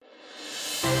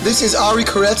This is Ari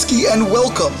Koretsky, and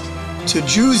welcome to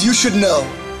Jews You Should Know,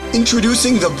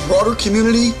 introducing the broader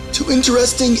community to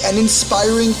interesting and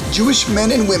inspiring Jewish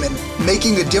men and women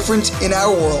making a difference in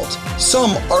our world.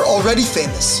 Some are already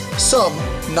famous, some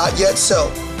not yet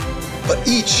so, but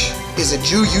each is a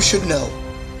Jew you should know.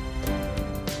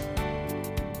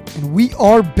 And we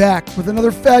are back with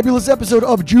another fabulous episode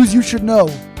of Jews You Should Know.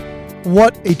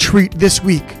 What a treat this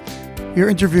week. We are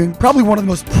interviewing probably one of the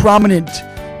most prominent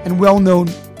and well-known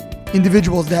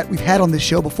individuals that we've had on this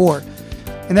show before,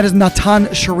 and that is Natan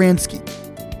Sharansky.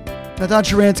 Natan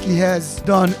Sharansky has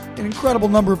done an incredible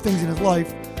number of things in his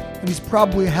life, and he's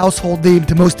probably a household name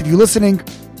to most of you listening.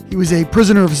 He was a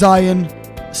prisoner of Zion,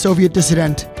 a Soviet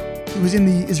dissident. He was in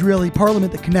the Israeli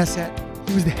parliament, the Knesset.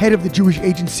 He was the head of the Jewish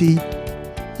Agency.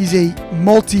 He's a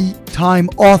multi-time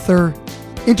author,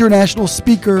 international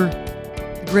speaker,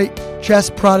 a great chess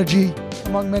prodigy,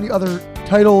 among many other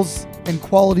titles and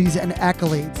qualities and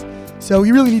accolades. So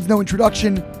he really needs no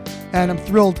introduction, and I'm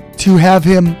thrilled to have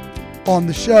him on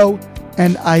the show,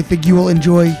 and I think you will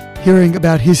enjoy hearing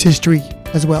about his history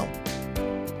as well.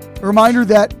 A reminder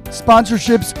that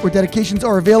sponsorships or dedications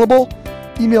are available.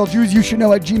 Email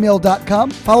JewsYouShouldKnow@gmail.com.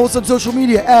 Follow us on social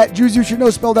media at Jews You Should Know,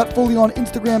 spelled out fully, on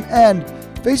Instagram and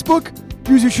Facebook.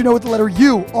 Jews You Should Know with the letter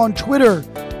U on Twitter.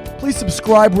 Please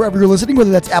subscribe wherever you're listening,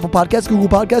 whether that's Apple Podcasts, Google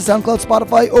Podcasts, SoundCloud,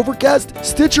 Spotify, Overcast,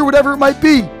 Stitcher, whatever it might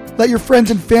be. Let your friends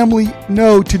and family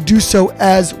know to do so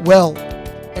as well.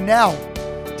 And now,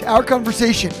 to our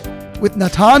conversation with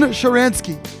Natan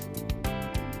Sharansky.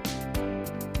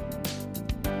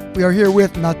 We are here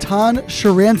with Natan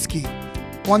Sharansky,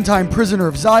 one-time prisoner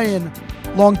of Zion,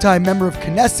 longtime member of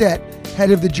Knesset,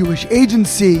 head of the Jewish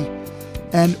Agency,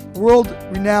 and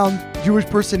world-renowned Jewish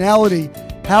personality.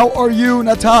 How are you,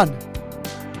 Natan?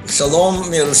 Shalom,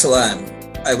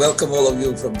 Yerushalayim. I welcome all of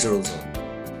you from Jerusalem.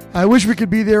 I wish we could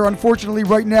be there. Unfortunately,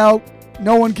 right now,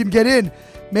 no one can get in.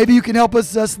 Maybe you can help us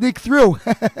sneak through.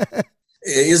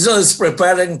 Israel is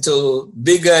preparing to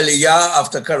big Aliyah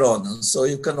after Corona, so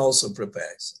you can also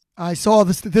prepare. I saw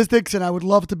the statistics, and I would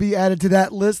love to be added to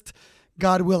that list,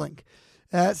 God willing.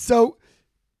 So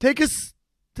take us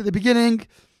to the beginning.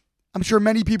 I'm sure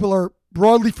many people are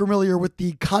broadly familiar with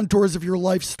the contours of your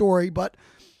life story, but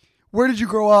where did you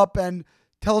grow up, and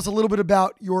tell us a little bit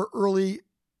about your early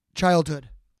childhood.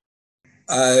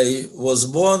 I was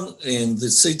born in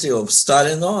the city of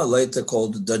Stalino, later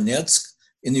called Donetsk,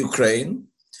 in Ukraine.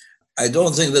 I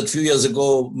don't think that a few years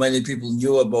ago many people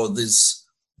knew about this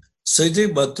city,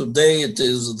 but today it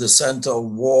is the center of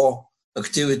war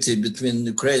activity between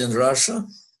Ukraine and Russia.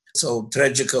 So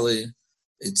tragically,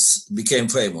 it became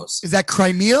famous. Is that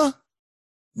Crimea?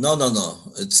 No.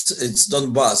 It's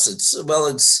Donbass. It's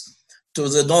to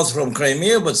the north from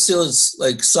Crimea, but still it's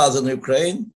like southern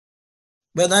Ukraine.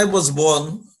 When I was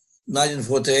born,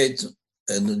 1948,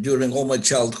 and during all my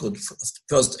childhood,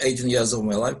 first 18 years of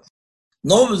my life,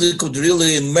 nobody could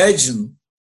really imagine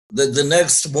that the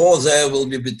next war there will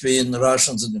be between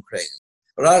Russians and Ukrainians.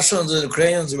 Russians and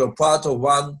Ukrainians were part of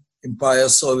one empire,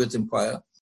 Soviet empire,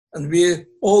 and we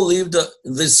all lived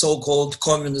in this so-called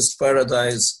communist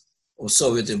paradise of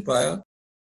Soviet empire,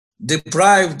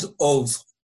 deprived of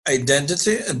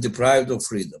identity and deprived of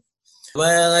freedom.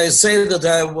 When I say that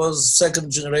I was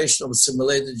second generation of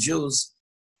assimilated Jews,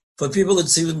 for people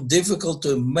it's even difficult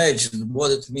to imagine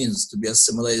what it means to be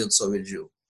assimilated Soviet Jew.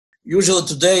 Usually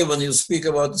today, when you speak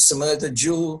about assimilated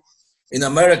Jew in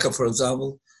America, for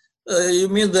example, you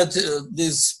mean that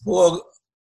this poor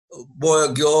boy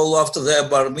or girl after their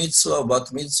bar mitzvah,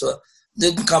 bat mitzvah,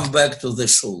 didn't come back to the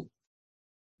shul.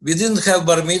 We didn't have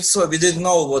bar mitzvah, we didn't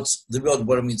know what the word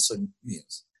bar mitzvah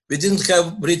means. We didn't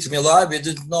have Brit Milah, we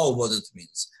didn't know what it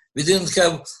means. We didn't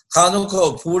have Hanukkah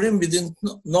or Purim, we didn't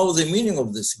know the meaning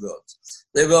of these words.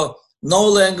 There were no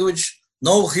language,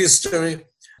 no history,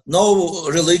 no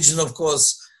religion, of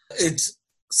course. It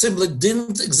simply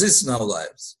didn't exist in our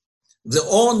lives. The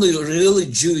only really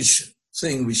Jewish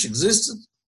thing which existed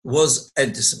was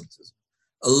anti-Semitism.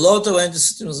 A lot of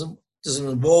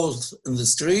anti-Semitism both in the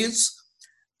streets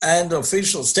and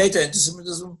official state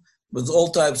anti-Semitism with all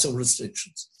types of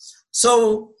restrictions.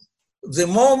 So the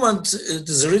moment it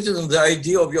is written in the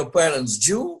idea of your parents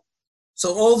Jew,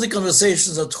 so all the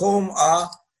conversations at home are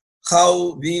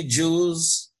how we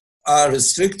Jews are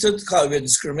restricted, how we are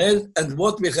discriminated, and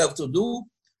what we have to do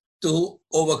to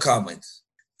overcome it.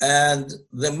 And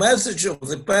the message of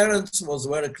the parents was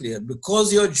very clear.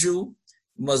 Because you're Jew,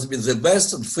 you must be the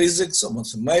best in physics or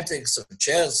mathematics or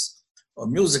chess or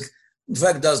music. In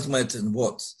fact, doesn't matter in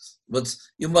what. But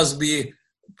you must be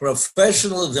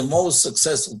professionally the most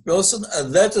successful person,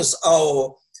 and that is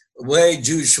our way,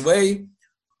 Jewish way,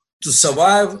 to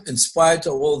survive in spite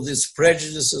of all these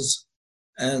prejudices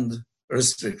and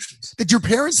restrictions. Did your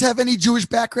parents have any Jewish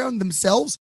background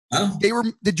themselves? Huh?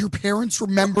 Did your parents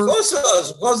remember? Of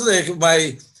course,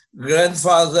 my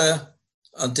grandfather,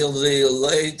 until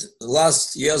the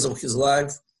last years of his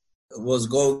life, was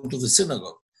going to the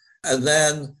synagogue. And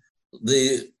then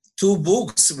the two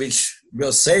books which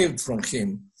were saved from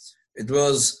him, it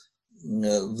was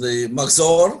the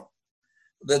Machzor,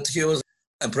 that he was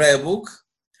a prayer book,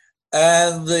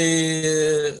 and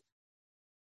the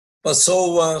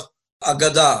Passover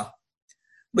Agadah,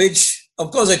 which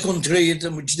of course I couldn't read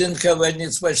and which didn't have any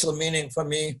special meaning for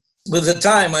me. With the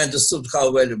time I understood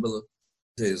how valuable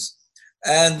it is.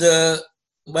 And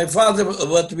my father,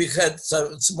 what we had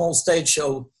a small stage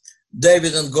of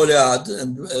David and Goliath,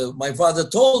 and my father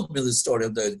told me the story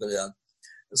of David and Goliath.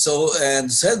 So,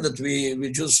 and said that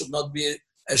we Jews should not be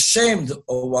ashamed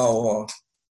of our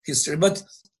history. But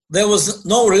there was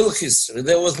no real history.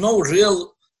 There was no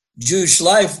real Jewish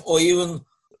life or even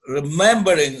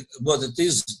remembering what it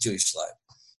is, Jewish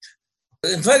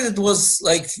life. In fact, it was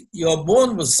like you are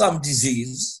born with some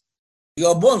disease, you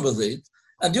are born with it,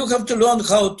 and you have to learn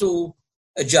how to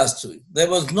adjust to it. There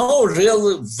was no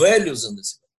real values in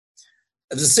this.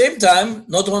 At the same time,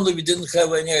 not only we didn't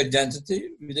have any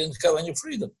identity, we didn't have any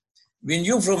freedom. We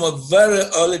knew from a very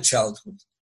early childhood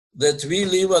that we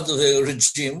live under a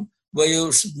regime where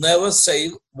you should never say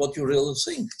what you really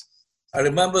think. I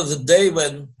remember the day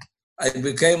when I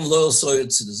became loyal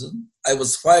Soviet citizen. I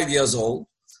was 5 years old.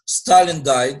 Stalin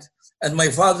died, and my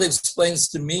father explains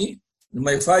to me in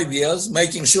my 5 years,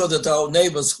 making sure that our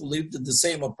neighbors who lived in the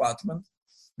same apartment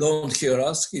don't hear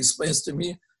us. He explains to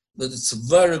me that it's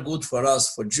very good for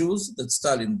us, for Jews, that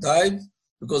Stalin died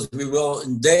because we were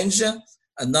in danger,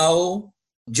 and now,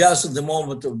 just in the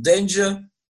moment of danger,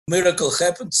 miracle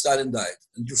happened, Stalin died.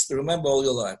 And you should remember all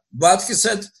your life. But he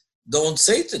said, don't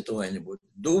say it to anybody.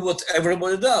 Do what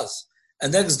everybody does.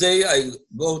 And next day I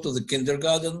go to the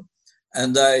kindergarten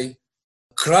and I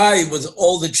cry with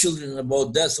all the children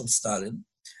about death of Stalin.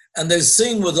 And I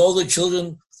sing with all the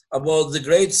children about the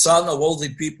great son of all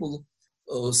the people,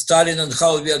 Stalin, and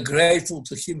how we are grateful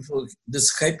to him for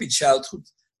this happy childhood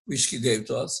which he gave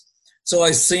to us. So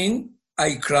I sing,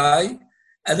 I cry,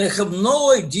 and I have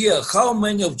no idea how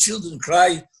many of children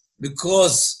cry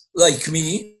because, like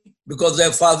me, because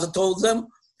their father told them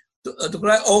to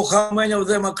cry, or how many of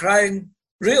them are crying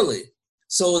really.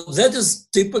 So that is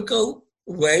typical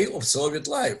way of Soviet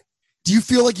life. Do you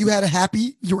feel like you were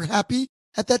happy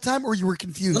at that time, or you were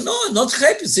confused? No, not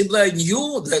happy. Simply I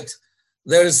knew that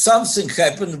there is something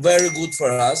happened very good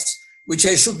for us, which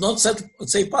I should not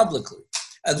say publicly.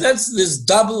 And that's this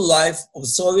double life of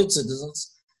Soviet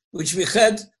citizens, which we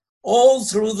had all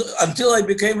through until I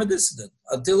became a dissident,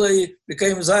 until I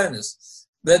became a Zionist.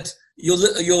 That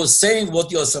you're saying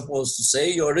what you're supposed to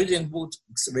say, you're reading books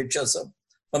which are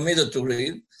permitted to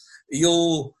read,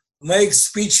 you make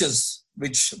speeches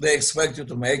which they expect you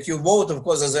to make, you vote, of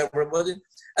course, as everybody,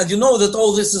 and you know that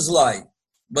all this is lie.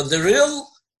 But the real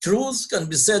truth can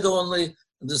be said only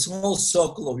in the small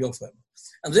circle of your family.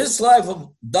 And this life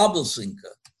of double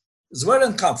thinker is very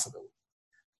uncomfortable.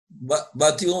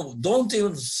 But you don't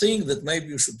even think that maybe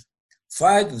you should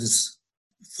fight this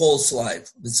false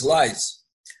life, these lies,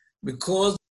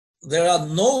 because there are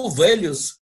no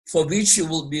values for which you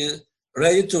will be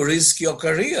ready to risk your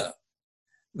career.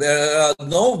 There are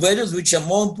no values which are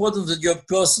more important than your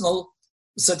personal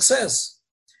success.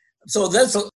 So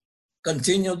that's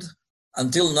continued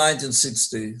until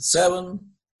 1967,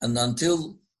 and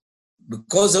until,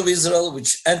 because of Israel,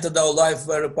 which entered our life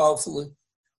very powerfully,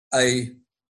 I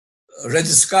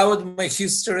rediscovered my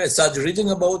history. I started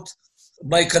reading about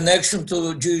my connection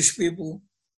to Jewish people,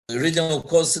 reading, of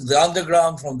course, the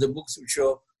underground from the books which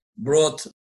were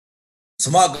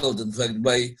smuggled, in fact,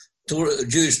 by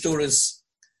Jewish tourists.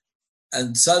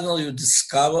 And suddenly you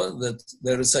discover that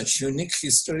there is such unique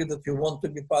history that you want to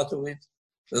be part of it.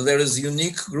 That there is a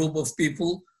unique group of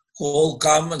people who all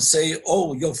come and say,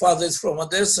 oh, your father is from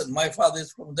Odessa and my father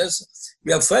is from Odessa.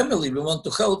 We are family, we want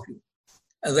to help you.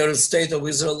 And there is state of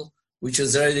Israel which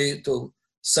is ready to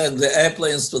send the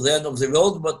airplanes to the end of the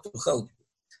world, but to help you.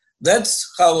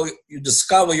 That's how you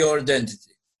discover your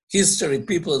identity. History,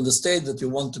 people in the state that you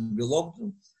want to belong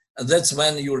to. And that's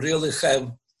when you really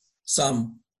have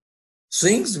some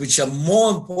things which are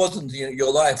more important in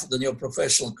your life than your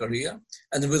professional career.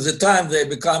 And with the time, they're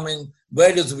becoming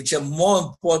values which are more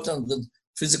important than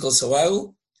physical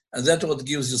survival. And that's what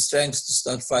gives you strength to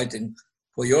start fighting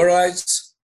for your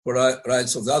rights, for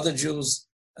rights of the other Jews,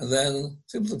 and then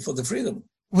simply for the freedom.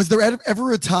 Was there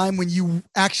ever a time when you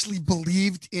actually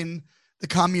believed in the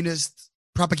communist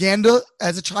propaganda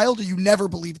as a child, or you never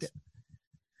believed it?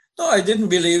 No, I didn't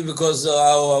believe because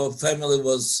our family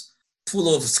was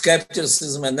full of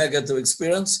skepticism and negative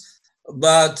experience.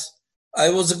 But I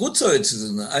was a good Soviet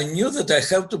citizen. I knew that I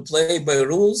have to play by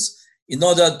rules in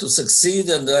order to succeed,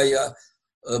 and I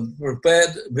worked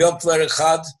very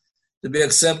hard to be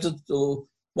accepted to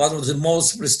one of the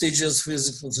most prestigious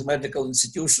physics and mathematical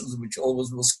institutions, which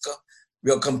always was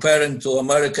we are comparing to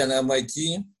American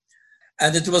MIT.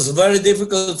 And it was very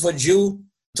difficult for Jew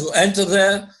to enter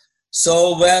there.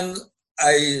 So when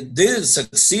I did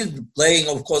succeed playing,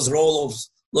 of course, role of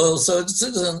loyal Soviet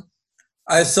citizen,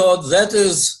 I thought that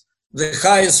is the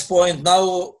highest point.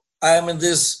 Now I am in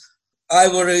this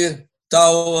ivory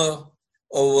tower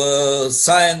of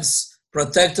science,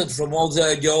 protected from all the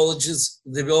ideologies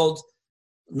in the world.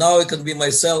 Now I can be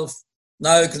myself.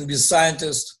 Now I can be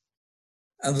scientist.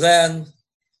 And then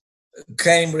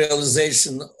came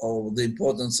realization of the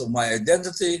importance of my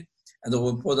identity and the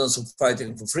importance of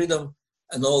fighting for freedom,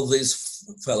 and all this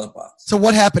fell apart. So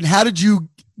what happened? How did you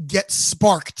get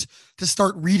sparked to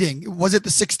start reading? Was it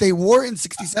the 6-Day War in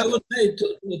 67? I would say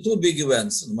two big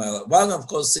events in my life. One, of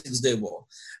course, 6-Day War.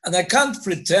 And I can't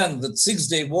pretend that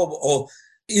 6-Day War or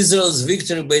Israel's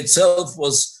victory by itself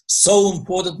was so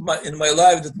important in my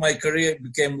life that my career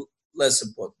became less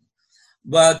important.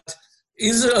 But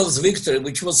Israel's victory,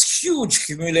 which was huge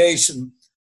humiliation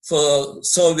for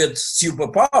Soviet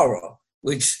superpower,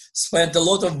 which spent a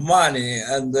lot of money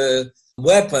and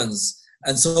weapons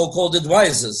and so-called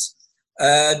advisors,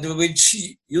 and which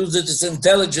used its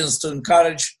intelligence to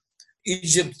encourage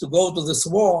Egypt to go to this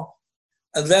war,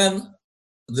 and then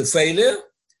the failure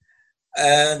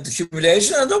and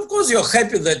humiliation. And of course, you're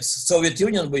happy that Soviet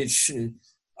Union, which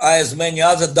I, as many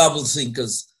other double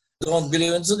thinkers, don't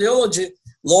believe in ideology,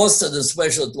 lost, and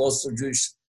especially it lost to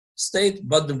Jewish state.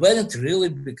 But when it really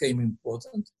became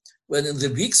important, when in the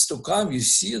weeks to come, you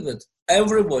see that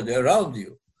everybody around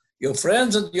you, your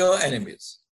friends and your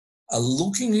enemies, are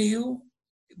looking at you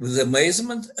with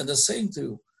amazement and are saying to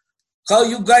you, how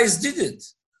you guys did it.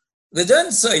 They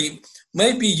don't say,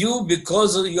 maybe you,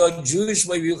 because you're Jewish,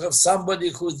 maybe you have somebody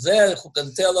who's there who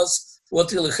can tell us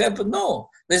what really happened. No,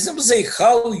 they simply say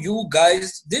how you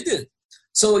guys did it.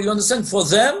 So you understand, for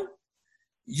them,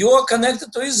 you are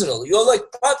connected to Israel. You're like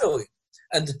part of it.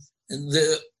 And in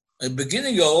the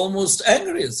beginning, you're almost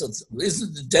angry. So,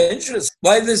 isn't it dangerous?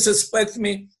 Why they suspect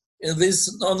me in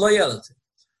this non-loyalty?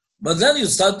 But then you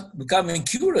start becoming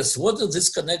curious. What does this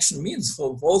connection mean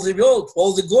for all the world, for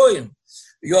all the goyim?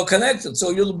 You're connected, so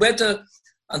you'll better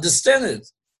understand it.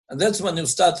 And that's when you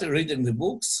start reading the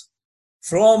books,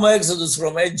 from Exodus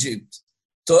from Egypt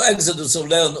to Exodus of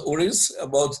Leon Uris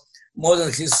about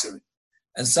modern history.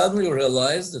 And suddenly you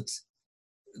realize that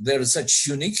there is such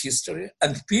unique history,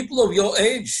 and people of your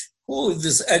age, who is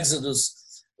this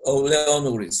Exodus of Leon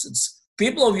Uris? It's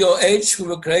people of your age who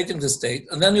were creating the state.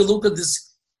 And then you look at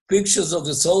these pictures of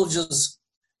the soldiers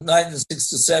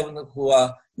 1967 who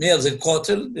are near the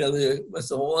Kotel, near the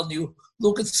Western Wall. You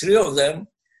look at three of them,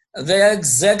 and they are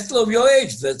exactly of your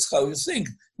age. That's how you think,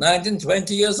 19,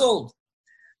 20 years old.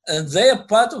 And they are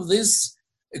part of this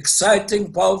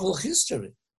exciting, powerful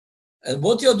history. And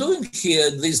what you're doing here,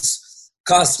 this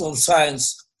castle of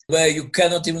science, where you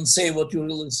cannot even say what you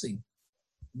really think.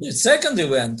 The second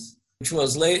event, which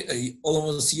was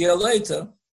almost a year later,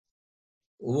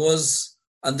 was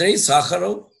Andrei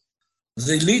Sakharov,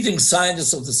 the leading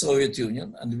scientist of the Soviet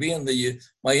Union. And we in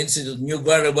my institute knew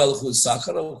very well who is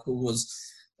Sakharov, who was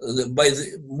by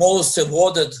the most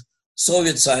awarded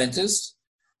Soviet scientist,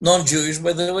 non-Jewish,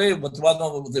 by the way, but one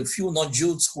of the few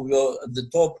non-Jews who were at the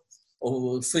top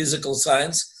of physical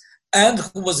science, and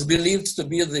who was believed to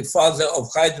be the father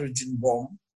of hydrogen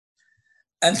bomb.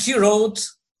 And he wrote,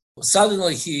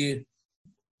 suddenly he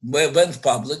went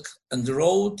public and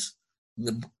wrote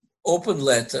the open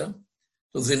letter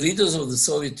to the leaders of the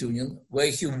Soviet Union,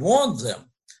 where he warned them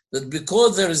that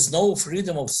because there is no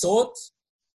freedom of thought,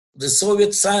 the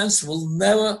Soviet science will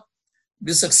never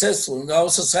be successful, and our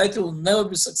society will never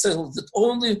be successful, that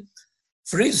only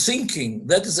free thinking,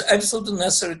 that is absolutely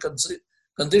necessary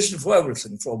condition for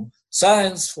everything, from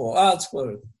science, for arts, for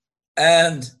everything.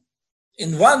 And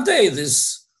in one day,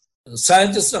 this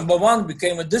scientist number one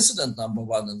became a dissident number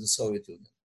one in the Soviet Union.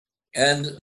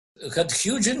 And it had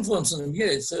huge influence on me.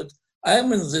 He said, I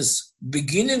am in this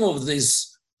beginning of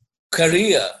this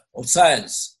career of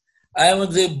science. I am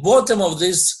at the bottom of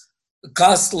this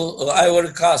castle,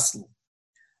 ivory castle.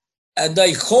 And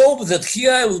I hope that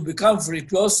here I will become free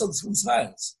person from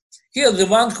science. Here, the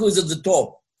one who is at the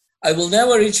top, I will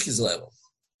never reach his level.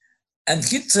 And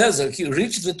he says that he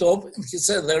reached the top, and he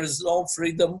said there is no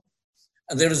freedom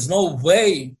And there is no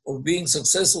way of being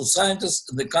successful scientist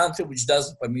in the country which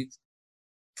doesn't permit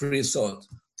free thought.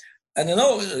 And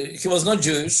he was not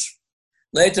Jewish.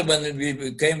 Later, when we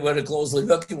became very closely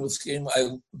working with him, I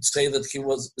would say that he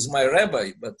was my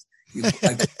rabbi, but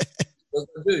I was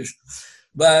not Jewish.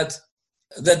 But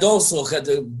that also had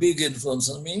a big influence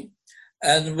on me.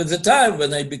 And with the time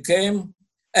when I became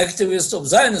activist of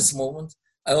Zionist movement,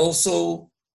 I also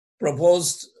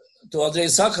proposed to Andrei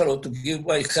Sakharov to give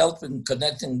my help in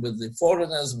connecting with the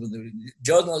foreigners, with the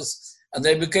journalists, and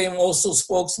I became also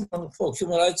spokesman for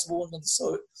human rights movement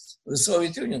in the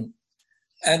Soviet Union.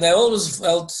 And I always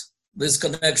felt this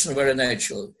connection very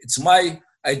natural. It's my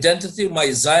identity, my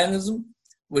Zionism,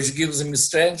 which gives me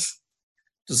strength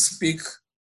to speak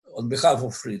on behalf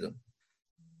of freedom.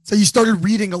 So you started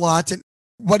reading a lot, and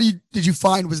what did you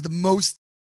find was the most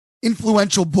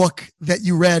influential book that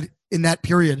you read in that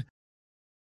period?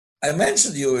 I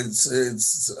mentioned you, it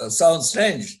sounds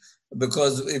strange,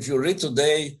 because if you read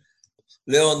today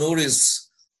Leon Ury's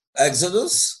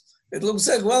Exodus, it looks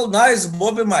like, well, nice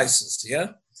Bobby Mises, yeah?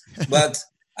 But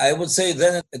I would say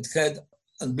then it had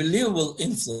unbelievable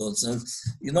influence. And,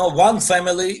 one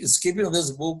family is keeping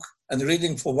this book and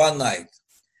reading for one night.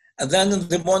 And then in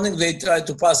the morning, they try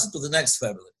to pass it to the next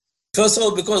family. First of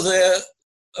all, because they're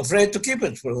afraid to keep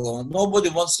it for long. Nobody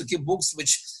wants to keep books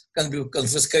which can be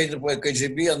confiscated by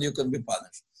KGB and you can be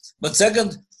punished. But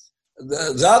second,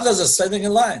 the others are standing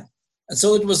in line. And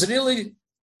so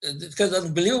it had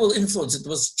unbelievable influence. It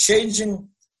was changing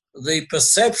the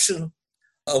perception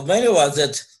of many of us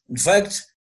that, in fact,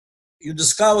 you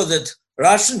discover that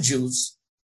Russian Jews,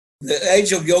 the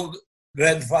age of your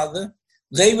grandfather,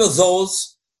 they were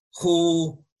those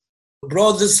who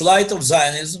brought this light of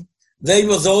Zionism. They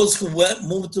were those who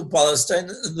moved to Palestine.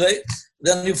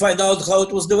 Then you find out how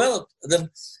it was developed. Then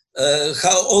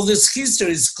how all this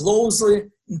history is closely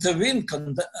intertwined,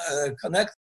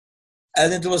 connected.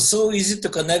 And it was so easy to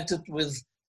connect it with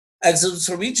Exodus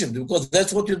from Egypt, because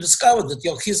that's what you discovered, that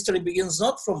your history begins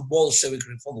not from Bolshevik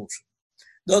revolution,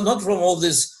 not from all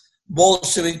these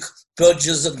Bolshevik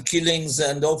purges and killings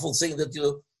and awful things that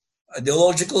you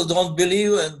ideologically don't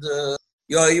believe, and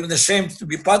you are even ashamed to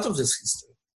be part of this history.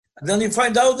 And then you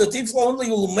find out that if only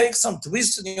you will make some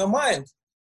twist in your mind,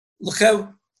 you'll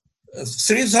have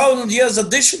 3,000 years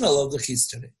additional of the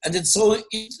history. And it's so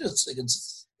interesting,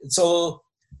 it's so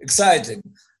exciting.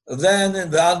 Then in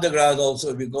the underground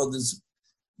also we got this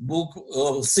book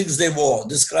of Six-Day War,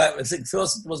 I think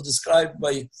first it was described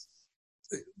by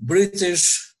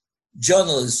British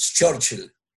journalist Churchill,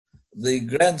 the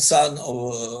grandson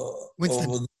of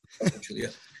Churchill. Yeah.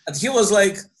 And he was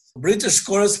like British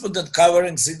correspondent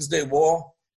covering Six-Day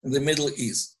War in the Middle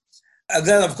East. And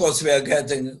then, of course, we are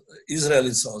getting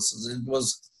Israeli sources. It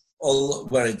was all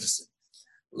very interesting.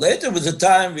 Later, with the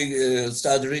time, we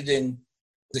started reading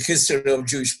the history of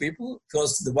Jewish people.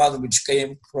 First, the one which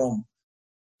came from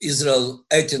Israel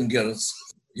Ettinger's,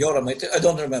 Yoram, I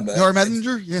don't remember. Yoram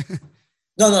Ettinger? Yeah.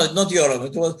 No, not Yoram.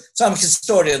 It was some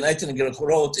historian, Ettinger, who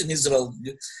wrote in Israel.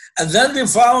 And then we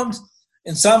found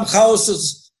in some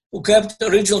houses who kept the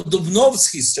original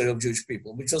Dubnov's history of Jewish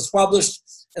people, which was published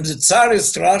in the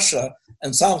Tsarist Russia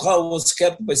and somehow was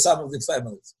kept by some of the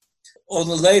families.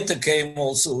 Only later came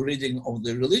also reading of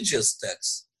the religious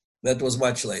texts. That was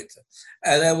much later.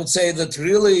 And I would say that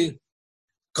really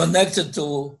connected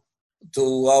to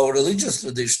our religious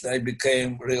tradition, I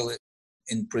became really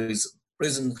in prison.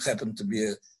 Prison happened to be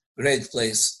a great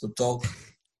place to talk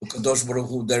to Kadosh Baruch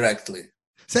Hu directly.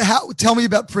 So tell me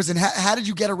about prison. How did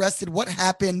you get arrested? What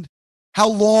happened? How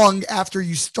long after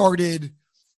you started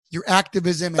your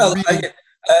activism? Well,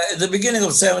 at the beginning of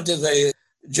the 70s, I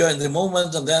joined the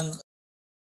movement, and then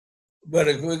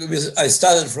very quickly I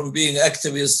started from being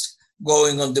activist,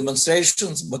 going on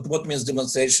demonstrations. But what means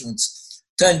demonstrations?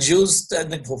 10 Jews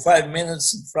standing for 5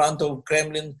 minutes in front of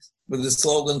Kremlin with the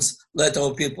slogans, "Let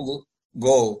our people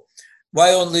go."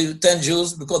 Why only 10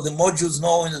 Jews? Because the more Jews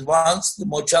know in advance, the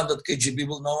more chance that KGB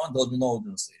will know and there'll be no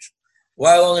demonstration.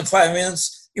 Why only 5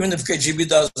 minutes? Even if KGB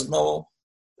doesn't know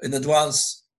in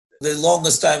advance, the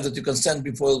longest time that you can stand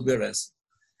before you'll be arrested.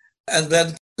 And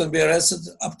then can be arrested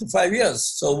up to 5 years.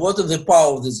 So what is the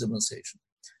power of this demonstration?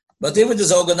 But if it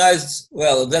is organized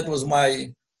well, that was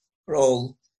my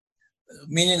role,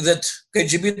 meaning that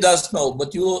KGB does know,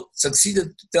 but you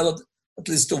succeeded to tell it at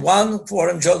least to one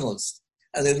foreign journalist.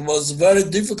 And it was very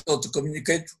difficult to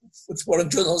communicate with foreign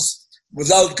journalists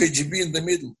without KGB in the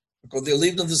middle, because they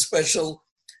lived in the special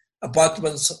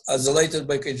apartments isolated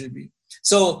by KGB.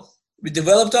 So we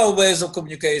developed our ways of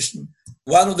communication.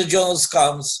 One of the journalists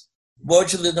comes,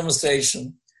 watches the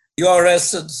demonstration. You are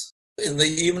arrested in the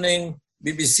evening.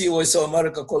 BBC, Voice of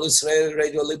America, Call Israel,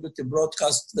 Radio Liberty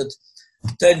broadcast that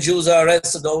 10 Jews are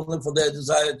arrested only for their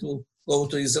desire to go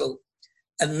to Israel.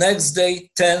 And next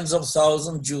day, tens of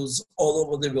thousands of Jews all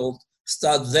over the world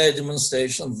start their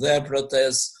demonstrations, their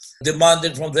protests,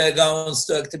 demanding from their governments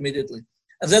to act immediately.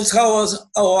 And that's how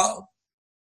our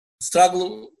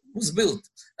struggle was built.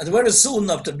 And very soon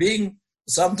after being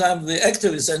sometimes the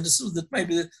activists understood that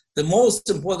maybe the most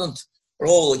important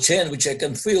role or chain which I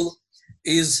can feel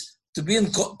is to be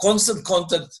in constant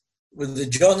contact with the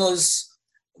journalists,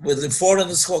 with the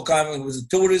foreigners who are coming, with the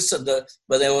tourists. And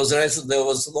when I was arrested, there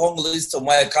was a long list of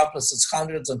my accomplices,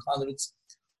 hundreds and hundreds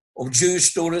of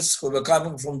Jewish tourists who were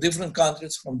coming from different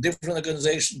countries, from different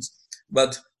organizations,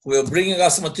 but who were bringing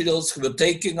us materials, who were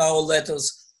taking our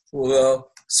letters, who were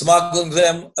smuggling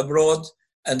them abroad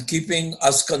and keeping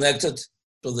us connected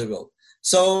to the world.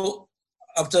 So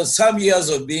after some years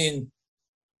of being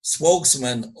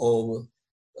spokesman of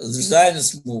the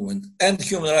Zionist movement and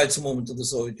human rights movement of the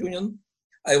Soviet Union,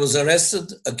 I was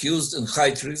arrested, accused in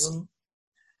high treason,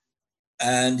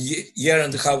 and year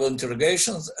and a half of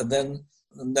interrogations, and then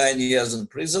 9 years in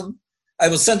prison. I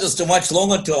was sentenced to much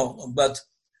longer term, but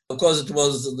because it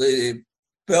was the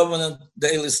permanent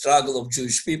daily struggle of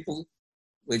Jewish people,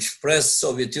 which pressed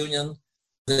Soviet Union,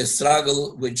 the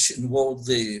struggle which involved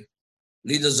the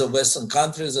leaders of Western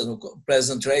countries, and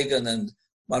President Reagan and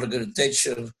Margaret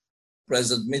Thatcher,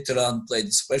 President Mitterrand played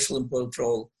a special important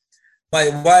role. My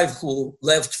wife, who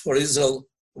left for Israel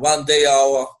one day,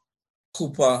 our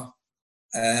Kupa,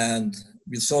 and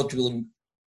we thought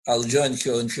I'll join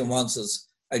her in a few months.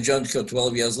 I joined her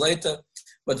 12 years later,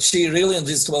 but she really, in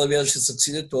these 12 years, she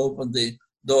succeeded to open the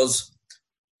doors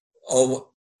of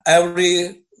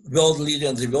every world leader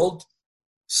in the world,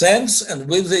 thanks and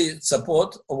with the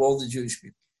support of all the Jewish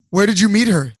people. Where did you meet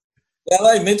her? Well,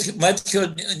 I met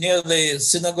her near the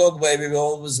synagogue where we were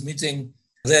always meeting.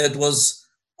 There it was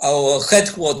our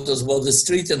headquarters, was the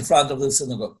street in front of the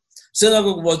synagogue.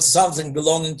 Synagogue was something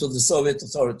belonging to the Soviet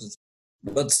authorities.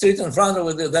 But street in front of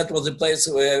it, that was the place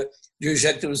where Jewish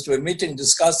activists were meeting,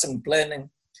 discussing, planning.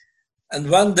 And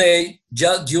one day,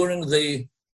 just during the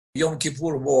Yom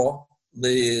Kippur War,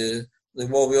 the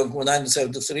war of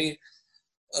 1973,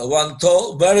 one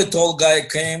very tall guy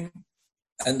came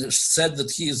and said that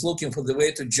he is looking for the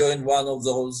way to join one of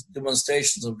those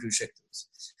demonstrations of Jewish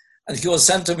activists. And he was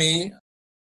sent to me,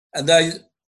 and I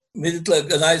immediately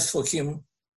organized for him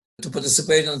to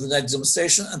participate in the next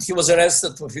demonstration, and he was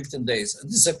arrested for 15 days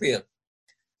and disappeared.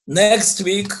 Next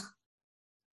week,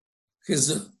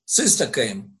 his sister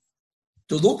came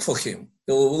to look for him,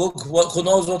 to look who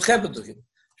knows what happened to him.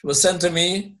 She was sent to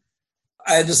me.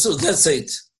 I understood, that's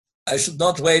it. I should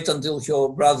not wait until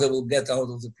your brother will get out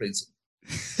of the prison.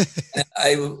 And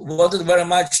I wanted very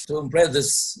much to impress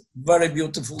this very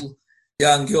beautiful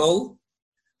young girl.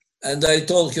 And I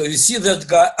told her, you see that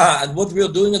guy? And what we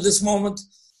are doing at this moment,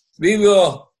 we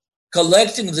were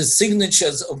collecting the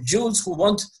signatures of Jews who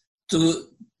want to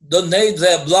donate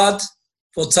their blood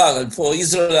for Tzahal, for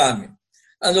Israel army.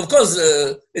 And of course,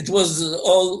 it was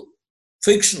all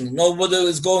fiction. Nobody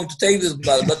is going to take this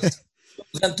blood, but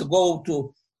then to go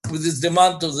to with this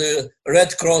demand to the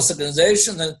Red Cross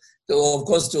organization and of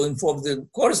course to inform the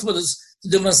correspondents to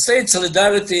demonstrate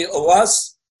solidarity of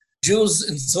us Jews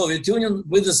in the Soviet Union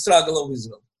with the struggle of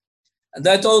Israel. And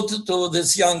I told to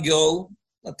this young girl,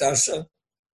 Natasha,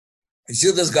 you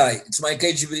see this guy, it's my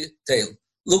KGB tale.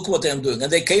 Look what I'm doing.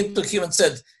 And they came to him and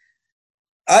said,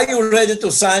 are you ready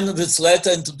to sign this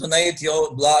letter and to donate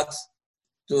your blood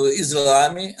to Israel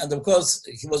army? And of course,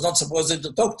 he was not supposed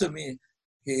to talk to me.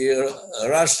 He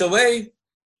rushed away,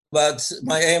 but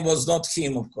my aim was not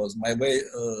him, of course. My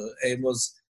aim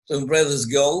was to impress this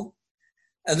girl.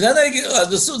 And then I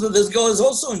understood that this girl is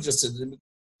also interested in me.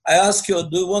 I asked her,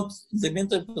 do you want in the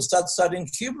meantime to start studying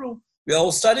Hebrew? We are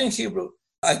all studying Hebrew.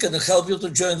 I can help you to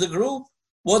join the group.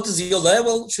 What is your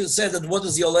level? She said, and what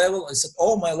is your level? I said,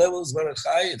 oh, my level is very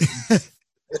high,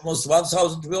 almost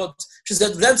 1,000 words. She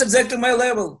said, that's exactly my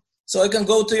level, so I can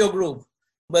go to your group.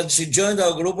 When she joined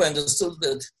our group, I understood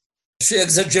that she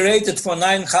exaggerated for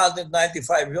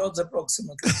 995 words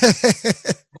approximately.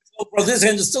 So for this, I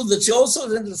understood that she also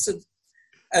was interested.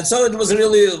 And so it was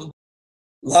really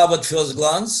love at first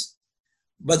glance.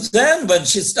 But then when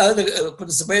she started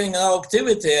participating in our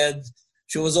activity and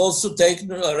she was also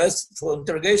taken arrested for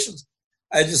interrogations,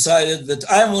 I decided that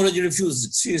I'm already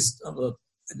refused it.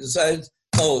 I decided,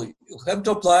 no, you have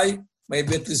to apply.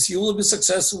 Maybe at least you will be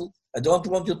successful. I don't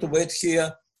want you to wait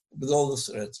here with all the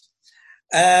threats.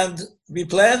 And we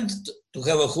planned to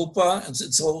have a chuppah, and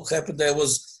it so happened there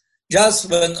was just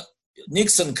when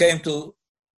Nixon came to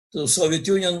the Soviet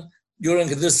Union, during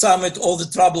this summit, all the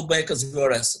troublemakers were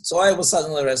arrested. So I was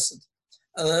suddenly arrested.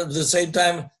 At the same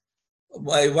time,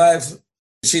 my wife,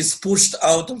 she's pushed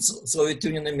out of Soviet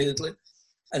Union immediately.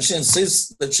 And she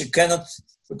insists that she cannot,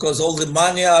 because all the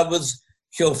money are with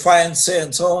her fiancé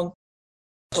and so on.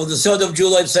 On the 3rd of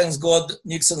July, thanks God,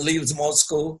 Nixon leaves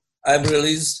Moscow. I'm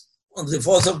released. On the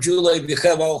 4th of July, we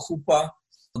have our chuppah.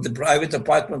 The private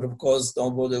apartment, of course,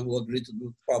 nobody will agree to do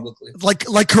it publicly.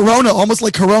 Like Corona, almost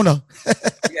like Corona.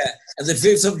 Yeah. And the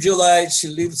 5th of July, she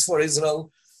leaves for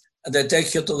Israel. And I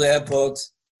take her to the airport.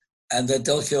 And I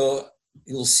tell her,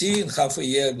 you'll see in half a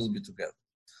year we'll be together.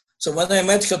 So when I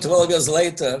met her 12 years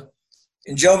later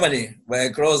in Germany, where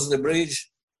I crossed the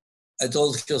bridge, I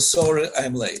told her, sorry,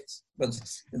 I'm late. But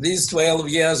in these 12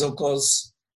 years, of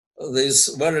course, this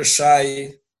very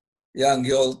shy young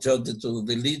girl turned into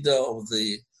the leader of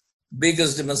the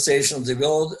biggest demonstration in the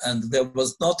world, and there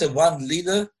was not a one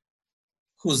leader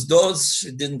whose doors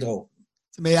she didn't open.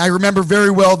 I remember very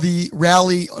well the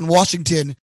rally in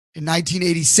Washington in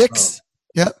 1986. Oh.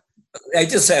 Yeah.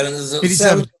 87.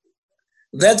 87.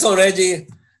 That already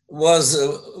was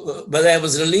when I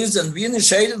was released, and we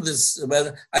initiated this.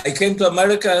 When I came to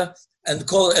America and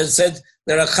called and said,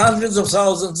 there are hundreds of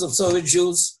thousands of Soviet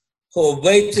Jews who are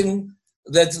waiting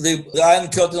that the Iron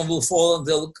Curtain will fall and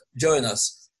they'll join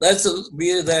us. Let's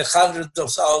be the hundreds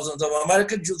of thousands of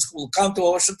American Jews who will come to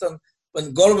Washington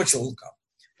when Gorbachev will come.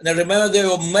 And I remember there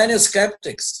were many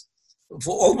skeptics.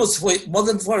 For more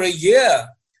than a year,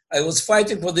 I was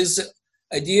fighting for this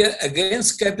idea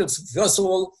against skeptics. First of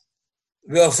all,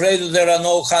 we were afraid that there are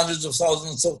no hundreds of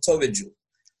thousands of Soviet Jews.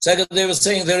 Second, they were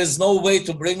saying there is no way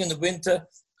to bring in the winter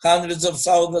hundreds of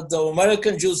thousands of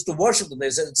American Jews to Washington.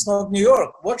 They said, it's not New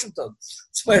York, Washington.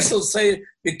 Specials say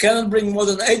we cannot bring more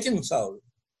than 18,000.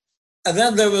 And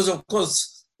then there was, of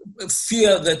course,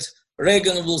 fear that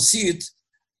Reagan will see it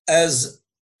as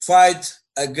fight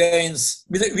against,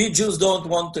 we Jews don't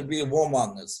want to be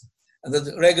warmongers, and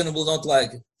that Reagan will not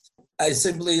like it. I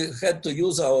simply had to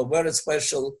use our very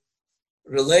special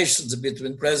relations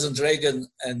between President Reagan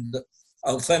and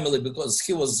our family, because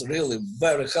he was really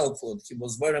very helpful. He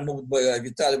was very moved by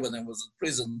Vitaly when I was in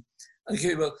prison.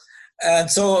 And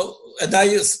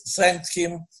I thanked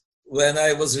him when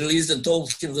I was released and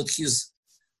told him that his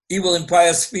Evil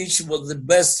Empire speech was the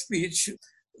best speech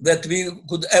that we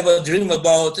could ever dream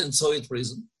about in Soviet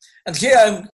prison. And here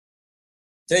I'm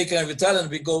taking Vitaly and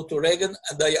we go to Reagan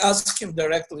and I ask him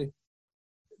directly,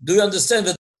 do you understand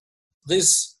that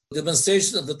this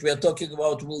demonstration that we are talking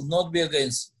about will not be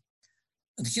against you?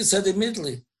 And he said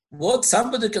immediately, what,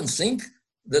 somebody can think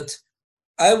that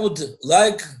I would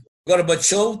like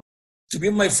Gorbachev to be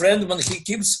my friend when he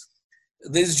keeps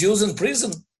these Jews in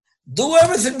prison? Do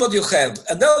everything what you have,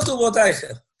 and I'll do what I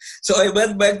have. So I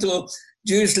went back to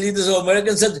Jewish leaders of America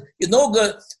and said,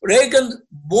 Reagan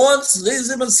wants this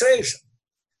demonstration.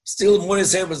 Still,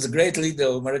 Morris Evans, the great leader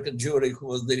of American Jewry, who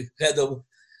was the head of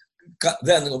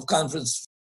Conference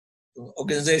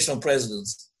Organization of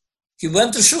Presidents, he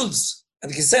went to Schultz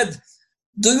and he said,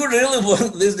 do you really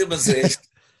want this demonstration?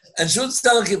 And Schultz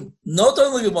told him, not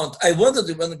only I wanted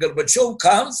it when Gorbachev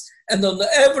comes and on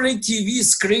every TV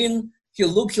screen,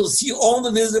 he'll see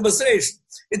only this demonstration.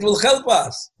 It will help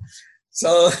us.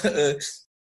 So,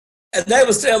 and I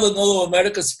was traveling all over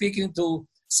America speaking to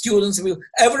students.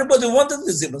 Everybody wanted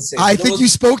this demonstration. I think you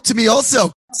spoke to me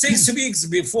also. 6 weeks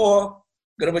before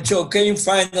Gorbachev came,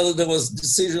 finally there was a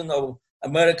decision of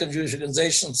American Jewish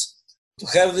organizations to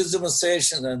have this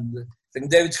demonstration. And I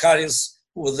think David Harris,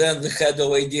 who was then the head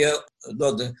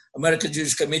of the American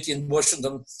Jewish Committee in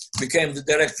Washington, became the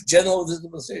director general of this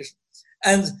demonstration.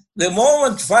 And the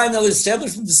moment finally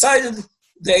establishment decided,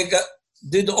 they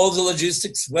did all the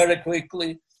logistics very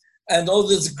quickly. And all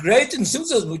this great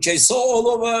enthusiasm, which I saw all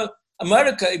over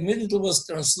America, immediately was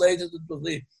translated into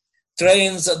the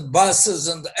trains and buses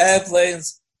and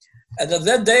airplanes. And on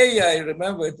that day, I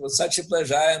remember it was such a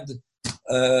pleasure. I and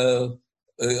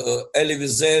Elie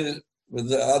Wiesel, with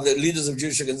the other leaders of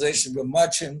Jewish organizations, were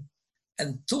marching,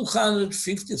 and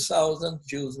 250,000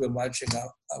 Jews were marching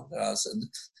after us. And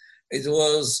it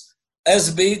was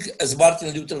as big as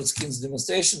Martin Luther King's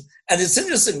demonstration. And it's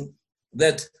interesting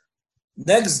that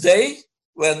next day,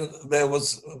 when there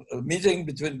was a meeting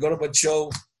between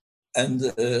Gorbachev and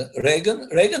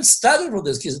Reagan started with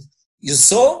this. He said, you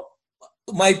saw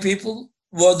my people,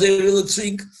 what they really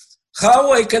think,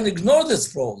 how I can ignore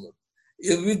this problem.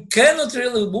 We cannot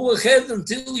really move ahead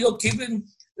until you're keeping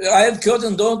the Iron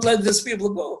Curtain, don't let these people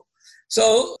go.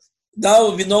 So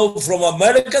now we know from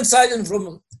American side and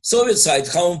from Soviet side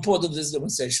how important this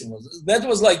demonstration was. That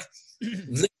was like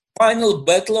the final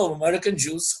battle of American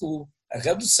Jews who, I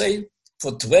have to say,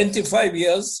 for 25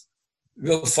 years We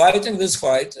were fighting this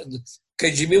fight, and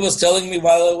KGB was telling me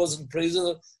while I was in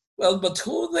prison, well, but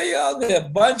who they are? They're a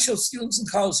bunch of students and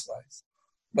housewives.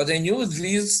 But I knew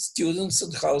these students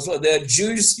and housewives, they are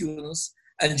Jewish students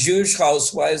and Jewish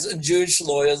housewives and Jewish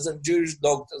lawyers and Jewish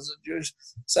doctors and Jewish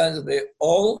scientists. They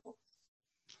all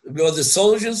were the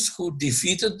soldiers who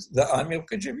defeated the army of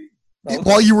KGB.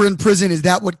 While you were in prison, is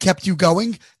that what kept you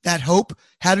going? That hope?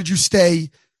 How did you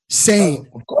stay sane?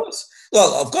 Of course.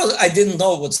 Well, of course, I didn't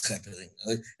know what's happening.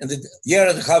 In the year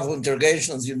and a half of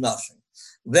interrogations, you nothing.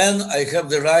 Then I have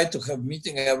the right to have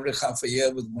meeting every half a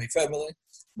year with my family.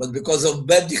 But because of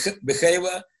bad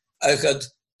behavior, I had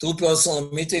 2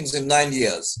 personal meetings in 9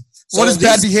 years. So what is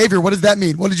bad behavior? What does that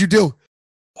mean? What did you do?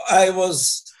 I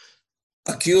was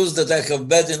accused that I have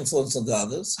bad influence on the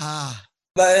others.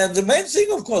 But the main thing,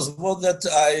 of course, was that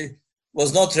I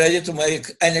was not ready to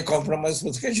make any compromise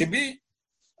with KGB.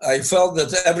 I felt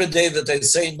that every day that I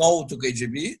say no to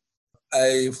KGB,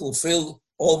 I fulfill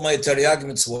all my Taryag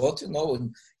mitzvot,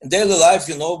 in daily life,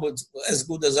 but as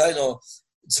good as I know,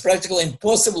 it's practically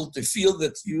impossible to feel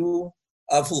that you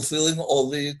are fulfilling all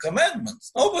the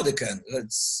commandments. Nobody can.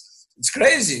 It's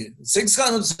crazy.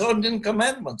 617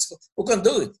 commandments. Who can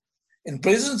do it? In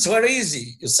prison, it's very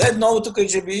easy. You said no to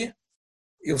KGB,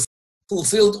 you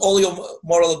fulfilled all your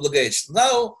moral obligations.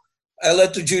 Now, I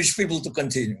let the Jewish people to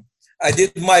continue. I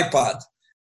did my part.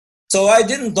 So I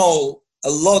didn't know a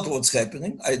lot what's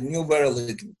happening. I knew very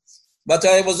little. But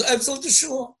I was absolutely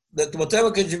sure that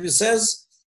whatever KGB says,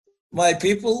 my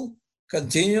people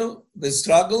continue the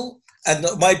struggle. And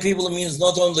my people means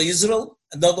not only Israel,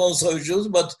 and not only Jews,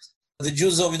 but the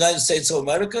Jews of the United States of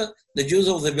America, the Jews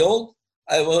of the world.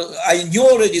 I knew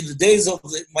already the days of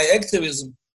my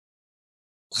activism,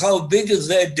 how big is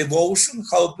their devotion,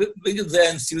 how big is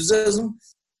their enthusiasm,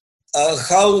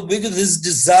 how big is this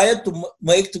desire to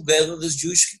make together this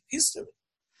Jewish history.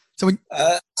 So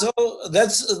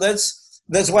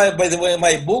that's why, by the way,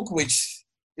 my book, which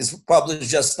is published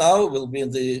just now, will be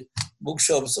in the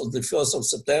bookshops on the 1st of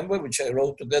September, which I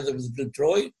wrote together with Brit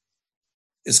Roy.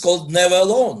 It's called Never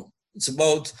Alone. It's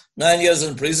about 9 years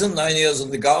in prison, 9 years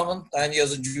in the government, 9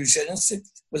 years in Jewish agency.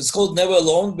 But it's called Never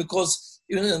Alone because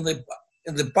even in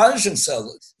the punishing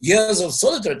cell, years of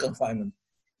solitary confinement,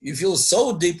 you feel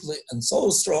so deeply and so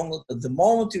strongly that the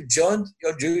moment you joined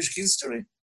your Jewish history,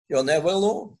 you're never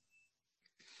alone.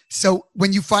 So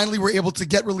when you finally were able to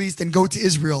get released and go to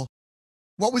Israel,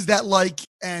 what was that like?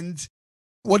 And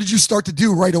what did you start to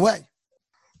do right away?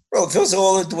 Well, first of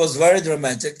all, it was very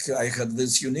dramatic. I had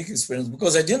this unique experience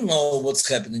because I didn't know what's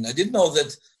happening. I didn't know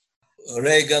that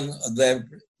Reagan, their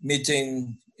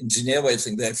meeting in Geneva, I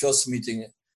think their first meeting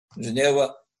in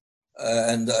Geneva,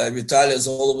 and Vitaly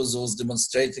always was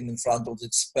demonstrating in front of the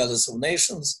Palace of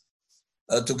Nations,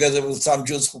 together with some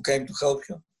Jews who came to help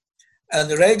him. And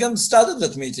Reagan started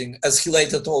that meeting, as he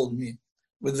later told me,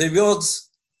 with the words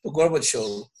to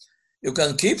Gorbachev, you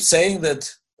can keep saying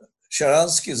that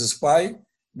Sharansky is a spy,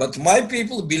 but my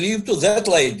people believe to that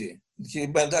lady. He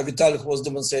meant Vitaly was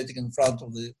demonstrating in front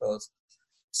of the palace.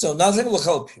 So nothing will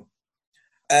help you.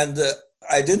 And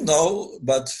I didn't know,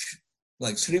 but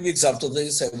like 3 weeks after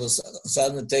this, I was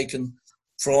suddenly taken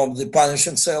from the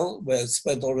punishing cell where I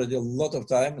spent already a lot of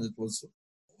time. And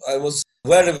I was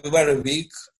very, very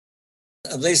weak.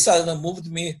 And they started moved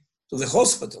me to the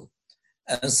hospital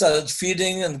and started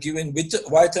feeding and giving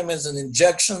vitamins and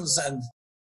injections and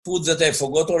food that I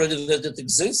forgot already that it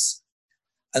exists,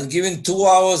 and giving 2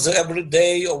 hours every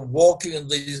day of walking in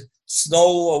the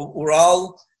snow of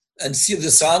Ural and see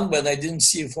the sun when I didn't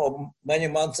see for many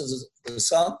months the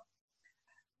sun.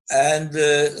 And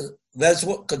that's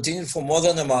what continued for more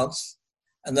than a month.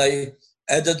 And I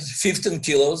added 15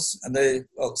 kilos, and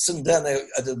since then I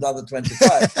added another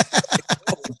 25.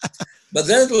 But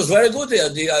then it was very good.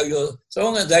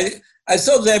 I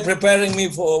thought they were preparing me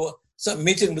for some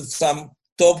meeting with some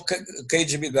top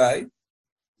KGB guy,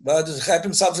 but it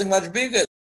happened something much bigger.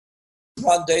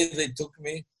 One day they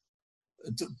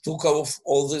took off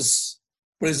all this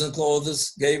prison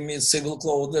clothes, gave me civil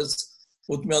clothes,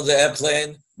 put me on the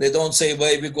airplane. They don't say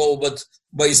where we go, but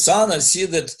by sun I see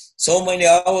that so many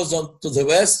hours to the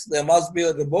west, there must be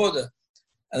at the border.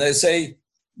 And I say,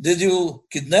 did you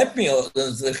kidnap me?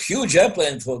 There's a huge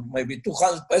airplane for maybe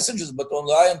 200 passengers, but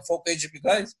only I and 4 KGB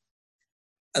guys.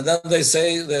 And then they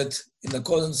say that in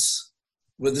accordance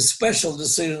with the special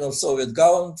decision of Soviet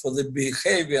government for the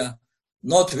behavior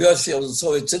not worthy of the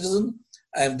Soviet citizen,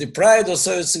 I am deprived of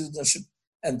Soviet citizenship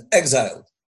and exiled.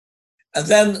 And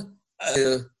then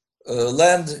I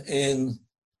land in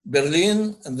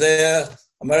Berlin, and there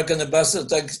American ambassador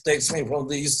takes me from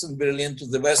the eastern Berlin to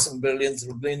the western Berlin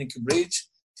through Glienicke Bridge.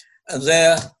 And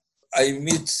there I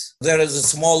meet, there is a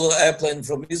small airplane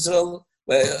from Israel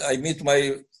where I meet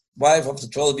my wife after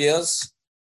 12 years.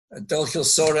 I tell her,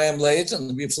 sorry, I'm late,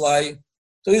 and we fly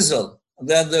to Israel. And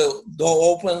then the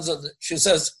door opens and she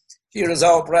says, here is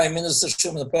our Prime Minister,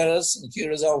 Shimon Peres, and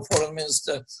here is our Foreign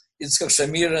Minister, Yitzhak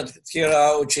Shamir, and here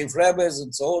are our chief rabbis,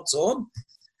 and so on, and so on.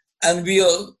 And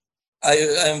I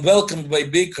am welcomed by a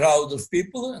big crowd of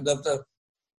people, and after a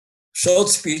short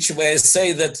speech where I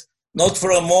say that not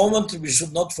for a moment, we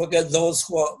should not forget those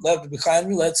who are left behind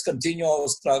me, let's continue our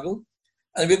struggle.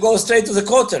 And we go straight to the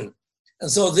Kotel.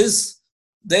 And so this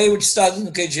day, which started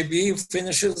in KGB,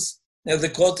 finishes at the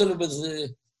Kotel with a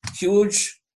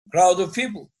huge crowd of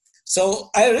people. So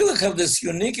I really have this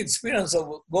unique experience of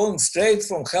going straight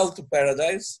from hell to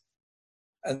paradise.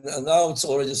 And now it's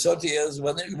already 30 years.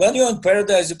 When you're in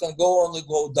paradise, you can only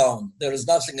go down. There is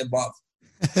nothing above.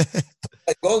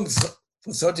 I'm going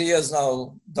for 30 years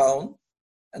now down,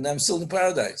 and I'm still in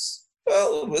paradise.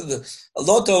 Well, with a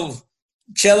lot of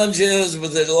challenges,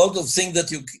 with a lot of things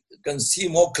that you can see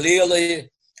more clearly,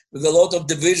 with a lot of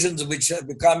divisions which are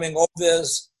becoming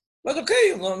obvious. But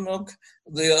okay,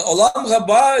 the Olam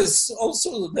Haba is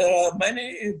also, there are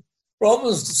many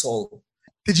problems to solve.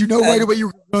 Did you know right away you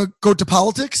were going to go to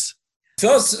politics?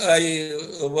 First, I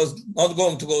was not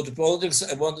going to go to politics.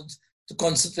 I wanted to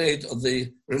concentrate on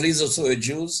the release of Soviet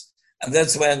Jews. And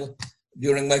that's when,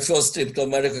 during my first trip to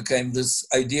America, came this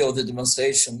idea of the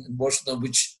demonstration in Washington,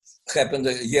 which happened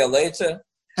a year later.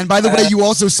 And by the way, you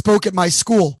also spoke at my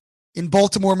school in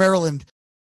Baltimore, Maryland.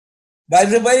 By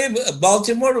the way,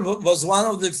 Baltimore was one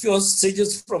of the first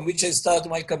cities from which I started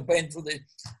my campaign for the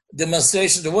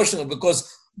demonstration to Washington,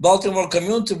 because Baltimore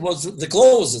community was the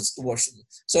closest to Washington.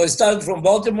 So I started from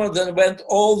Baltimore, then went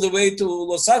all the way to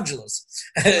Los Angeles.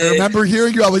 I remember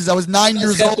hearing you. I was 9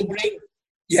 years old.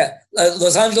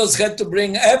 Los Angeles had to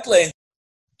bring airplane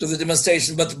to the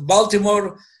demonstration, but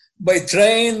Baltimore, by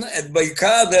train and by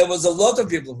car, there was a lot of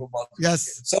people from Baltimore.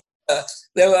 Yes. So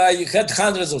I had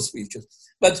hundreds of speeches.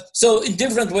 But so in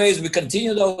different ways, we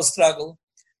continued our struggle.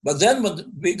 But then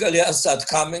when big Aliyah started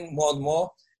coming more and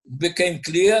more, it became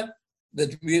clear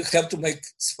that we have to make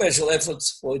special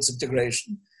efforts for its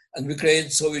integration. And we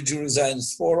created Soviet Jewish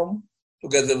Zionist Forum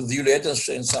together with Yulia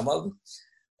Edelstein and some other.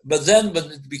 But then when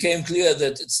it became clear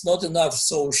that it's not enough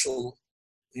social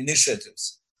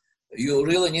initiatives, you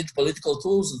really need political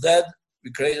tools, then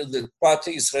we created the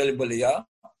party Israeli B'Aliyah,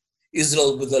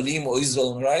 Israel with Alim or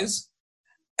Israel on Rise.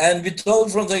 And we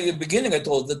told from the beginning, I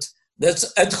told that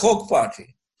that's ad hoc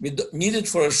party. We needed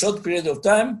for a short period of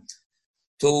time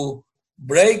to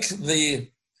break the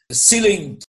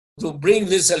ceiling, to bring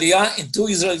this Aliyah into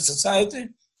Israeli society.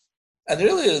 And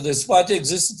really, this party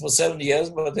existed for 7 years,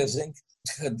 but I think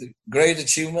it had great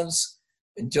achievements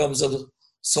in terms of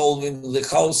solving the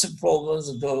housing problems,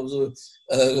 in terms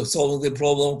of solving the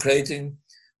problem, creating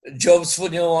jobs for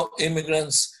new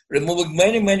immigrants, removing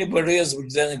many, many barriers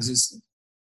which then existed.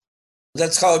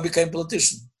 That's how I became a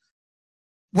politician.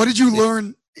 What did you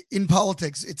learn in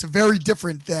politics? It's very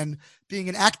different than being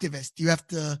an activist. You have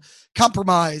to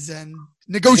compromise and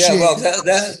negotiate. Yeah,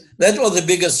 well, that was the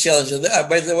biggest challenge.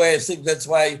 By the way, I think that's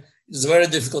why it's very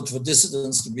difficult for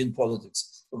dissidents to be in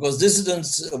politics, because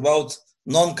dissidents about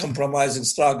non-compromising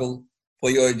struggle for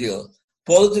your ideal.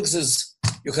 Politics is,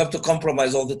 you have to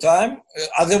compromise all the time.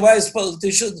 Otherwise,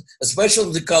 politicians, especially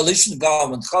in the coalition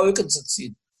government, how you can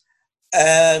succeed?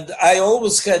 And I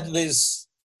always had this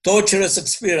torturous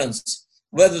experience,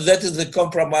 whether that is the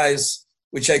compromise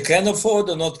which I can afford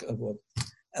or not afford.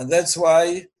 And that's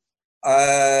why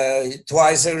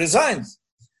twice I resigned.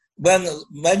 When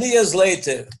many years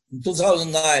later, in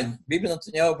 2009, Bibi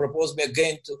Netanyahu proposed me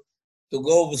again to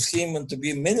go with him and to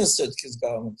be minister to his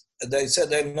government. And I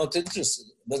said, I'm not interested.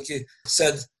 But he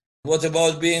said, what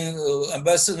about being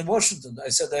ambassador in Washington? I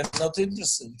said, I'm not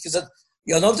interested. He said,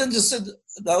 you're not interested?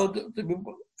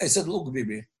 I said, look,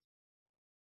 Bibi,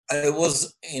 I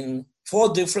was in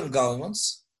 4 different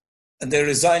governments and I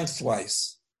resigned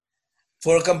twice.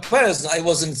 For a comparison, I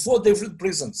was in 4 different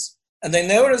prisons and I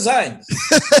never resigned.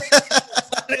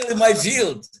 It's not really my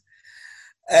field.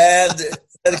 And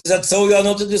he said, so you are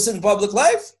not interested in public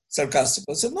life? Sarcastic.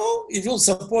 I said, no, if you'll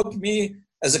support me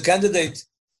as a candidate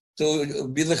to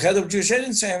be the head of Jewish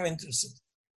Agency, I'm interested.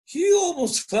 He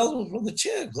almost fell from the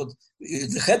chair.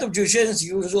 The head of Jewish Agency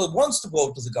usually wants to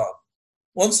go to the government,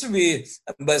 wants to be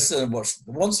ambassador in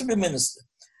Washington, wants to be minister.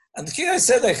 And here I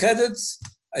said, I had it,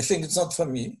 I think it's not for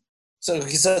me. So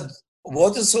he said,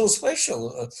 what is so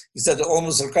special? He said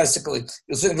almost sarcastically,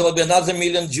 you think there will be another 1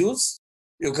 million Jews?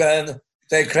 You can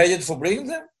take credit for bringing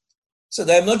them? I said,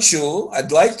 I'm not sure.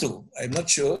 I'd like to. I'm not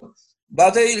sure.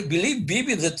 But I believe,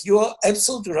 Bibi, that you are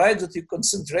absolutely right that you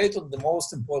concentrate on the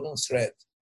most important threat,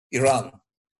 Iran.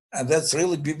 And that's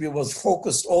really, Bibi was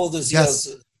focused all these Yes.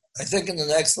 years, I think, in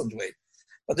an excellent way.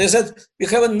 But they said, we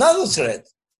have another threat,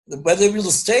 whether we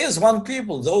will stay as one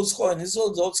people, those who are in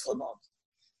Israel, those who are not.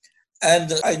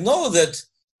 And I know that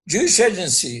Jewish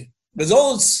Agency, with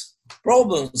all its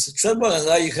problems, Shedman and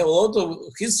I have a lot of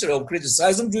history of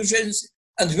criticizing Jewish Agency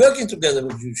and working together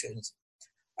with Jewish Agency.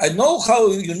 I know how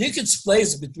unique its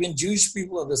place between Jewish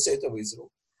people and the state of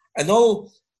Israel. I know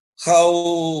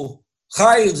how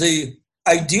high the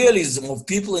idealism of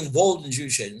people involved in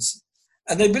Jewish Agency.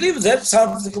 And I believe that's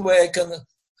something where I can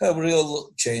have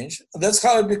real change. And that's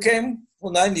how I became,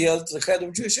 for 9 years, the head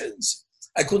of Jewish Agency.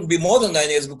 I couldn't be more than 9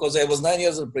 years because I was 9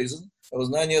 years in prison. I was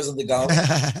 9 years in the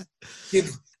government.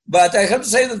 But I have to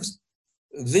say that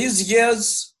these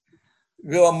years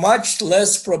were much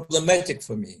less problematic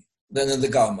for me than in the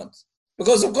government.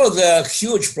 Because, of course, there are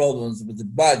huge problems with the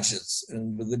budgets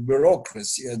and with the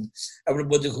bureaucracy, and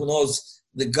everybody who knows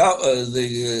the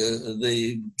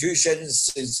Jewish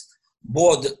Agency's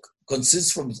board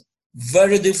consists from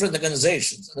very different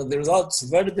organizations, and the results are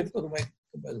very difficult to make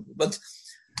compatible. But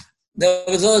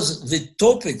nevertheless, the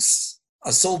topics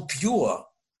are so pure,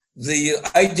 the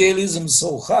idealism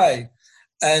so high,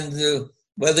 and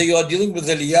whether you are dealing with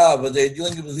Aliyah, whether you're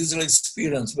dealing with Israel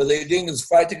experience, whether you're dealing with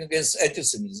fighting against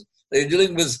anti-Semitism, whether you're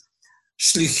dealing with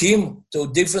shlichim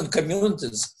to different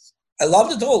communities, I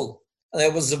loved it all. And I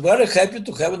was very happy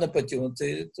to have an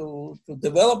opportunity to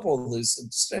develop all this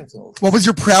and strengthen all this. What was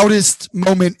your proudest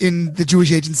moment in the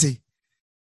Jewish Agency?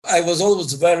 I was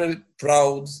always very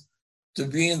proud to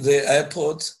be in the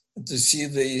airport and to see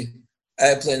the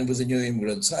airplane with the new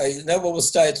immigrants. I never was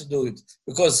tired to do it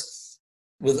because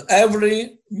with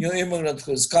every new immigrant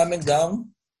who is coming down,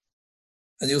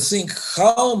 and you think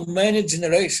how many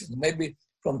generations, maybe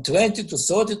from 20 to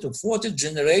 30 to 40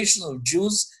 generations of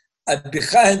Jews are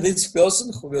behind this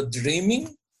person who were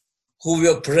dreaming, who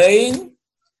were praying,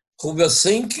 who were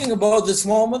thinking about this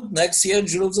moment, next year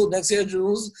Jerusalem,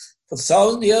 for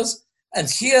 1,000 years. And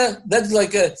here, that's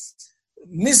like a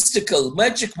mystical,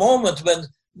 magic moment when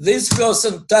this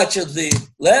person touches the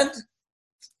land,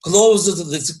 closes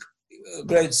this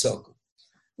great circle.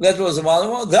 That was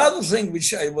one. The other thing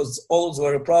which I was always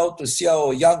very proud to see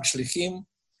our young shlichim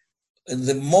in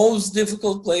the most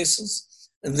difficult places,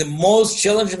 in the most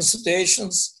challenging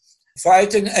situations,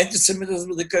 fighting anti-Semitism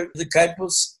with the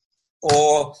campus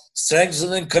or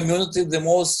strengthening community in the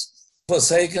most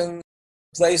forsaken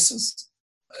places,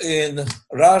 in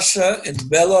Russia, in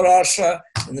Belarus,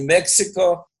 in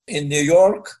Mexico, in New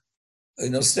York,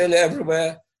 in Australia,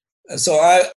 everywhere. So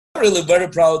I'm really very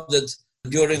proud that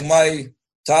during my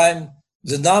time,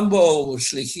 the number of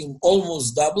shlichim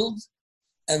almost doubled,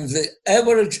 and the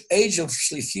average age of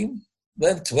shlichim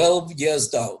went 12 years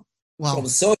down, from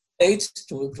 38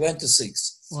 to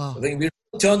 26. Wow. I think we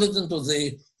turned it into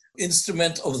the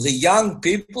instrument of the young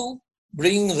people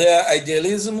bringing their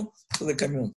idealism to the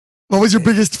community. What was your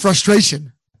biggest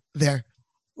frustration there?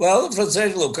 Well,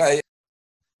 frustration, look, I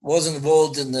was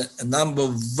involved in a number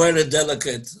of very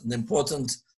delicate and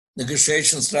important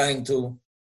negotiations trying to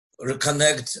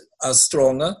reconnect us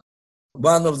stronger.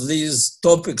 One of these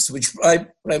topics which Prime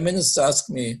Minister asked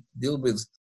me to deal with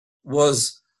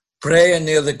was prayer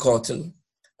near the Kotel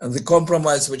and the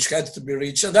compromise which had to be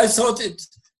reached. And I thought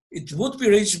it would be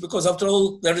reached because, after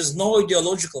all, there is no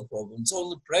ideological problem. It's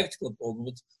only a practical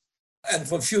problem. And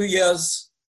for a few years,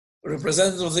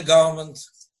 representatives of the government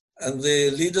and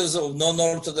the leaders of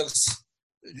non-Orthodox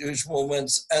Jewish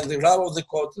movements and the Rav of the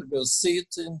Kotel were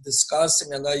sitting,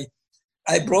 discussing, and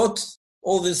I brought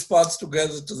all these parts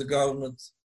together to the government.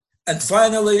 And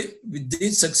finally, we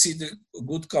did succeed in a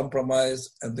good compromise,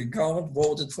 and the government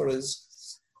voted for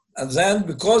us. And then,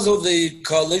 because of the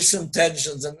coalition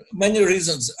tensions and many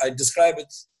reasons, I describe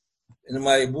it in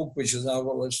my book, which is now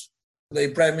published,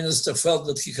 the Prime Minister felt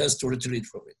that he has to retreat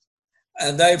from it.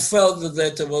 And I felt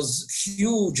that it was a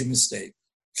huge mistake.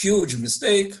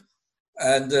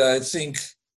 And I think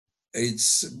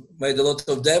it's made a lot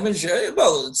of damage.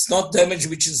 Well, it's not damage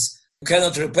which is you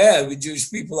cannot repair. We Jewish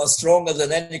people are stronger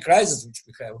than any crisis which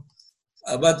we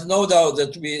have. But no doubt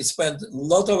that we spent a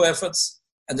lot of efforts,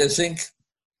 and I think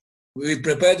we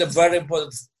prepared a very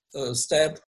important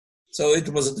step. So it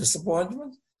was a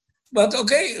disappointment. But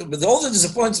okay, with all the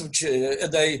disappointments, which,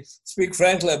 and I speak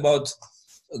frankly about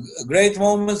great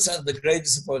moments and the great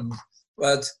disappointment,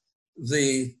 but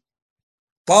the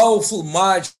powerful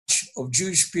march of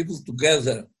Jewish people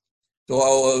together to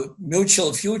our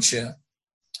mutual future,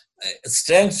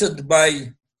 strengthened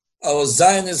by our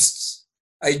Zionist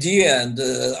idea and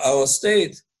our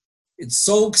state, It's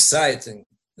so exciting.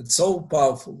 It's so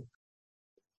powerful.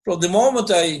 From the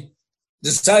moment I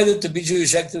decided to be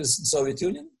Jewish activist in Soviet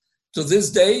Union, to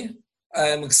this day, I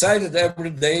am excited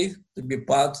every day to be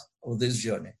part of this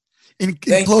journey. In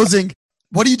closing,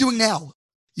 what are you doing now?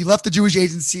 You left the Jewish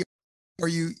Agency.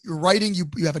 You're writing? You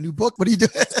have a new book? What are you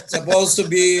doing? It's supposed to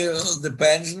be the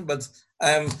pension, but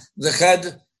I'm the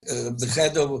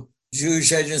head of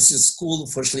Jewish Agency School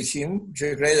for Shlichim,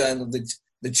 and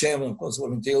the chairman, of course,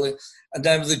 voluntarily. And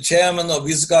I'm the chairman of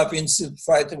ISGAP Institute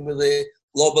fighting with the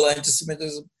global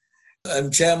anti-Semitism.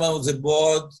 I'm chairman of the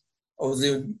board of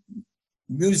the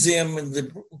museum in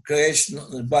the creation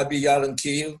of Babi Yar in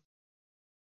Kyiv.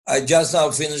 I just now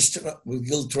finished with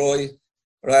Gil Troy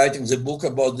writing the book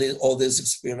about all these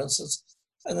experiences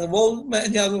and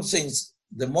many other things.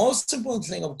 The most important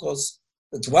thing, of course,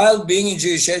 that while being in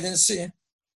Jewish Agency,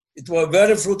 it were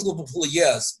very fruitful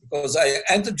years because I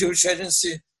entered Jewish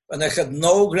Agency when I had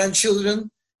no grandchildren,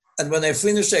 and when I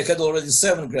finished, I had already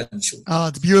 7 grandchildren. Oh,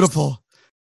 it's beautiful.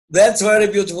 That's a very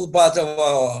beautiful part of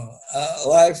our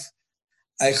life.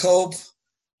 I hope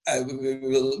we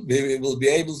will be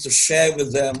able to share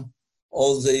with them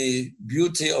all the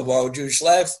beauty of our Jewish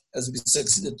life as we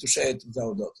succeeded to share it with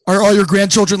our daughter. Are all your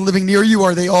grandchildren living near you?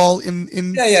 Are they all in?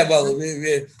 Yeah. Well,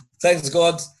 we thanks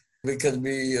God, we can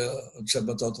be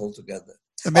Shabbatot all together.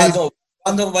 Amazing.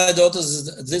 One of my daughters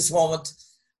at this moment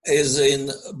is in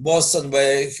Boston,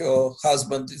 where her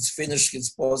husband is finished his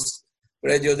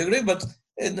post-graduate degree, but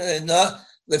in a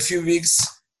few weeks,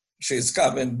 she's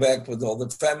coming back with all the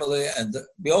family, and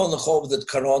we only hope that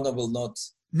Corona will not.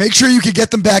 Make sure you can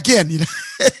get them back in. You know?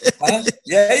 Huh?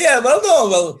 Yeah.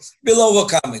 Well, we'll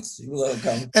overcome it.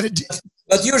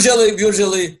 But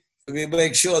usually we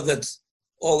make sure that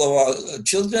all of our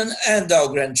children and our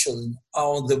grandchildren are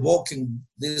on the walking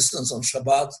distance on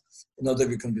Shabbat in order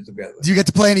we can be together. Do you get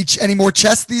to play any more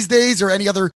chess these days or any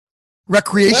other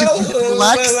recreation? Well,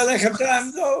 when I have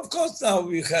time, no, of course now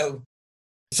we have.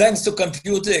 Thanks to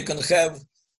computer, you can have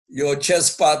your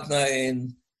chess partner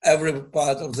in every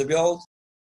part of the world.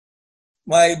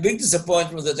 My big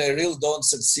disappointment that I really don't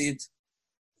succeed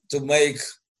to make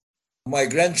my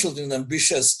grandchildren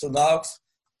ambitious enough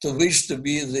to wish to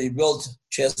be the world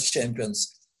chess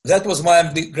champions. That was my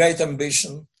great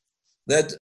ambition,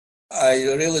 that I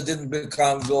really didn't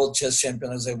become world chess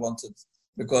champion as I wanted,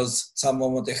 because some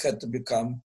moment I had to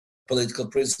become political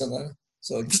prisoner.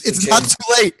 So it's not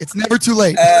too late. It's never too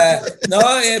late.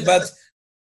 But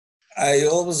I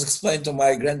always explain to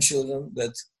my grandchildren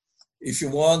that if you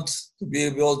want to be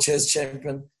a world chess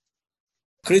champion,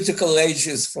 critical age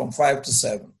is from 5 to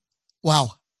 7.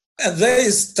 Wow. And they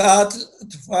start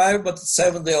at 5, but at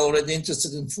 7 they're already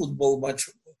interested in football and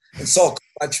soccer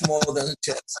much more than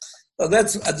chess. So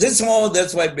that's at this moment,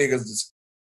 that's my biggest.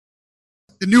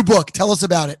 The new book, tell us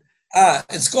about it.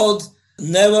 It's called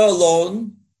Never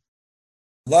Alone: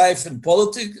 Life in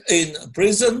Politics, in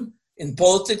Prison, in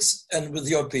Politics, and with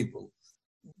Your People.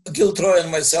 Gil Troy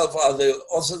and myself are the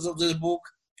authors of this book,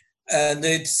 and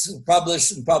it's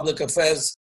published in Public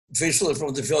Affairs officially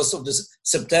from the 1st of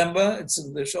September. It's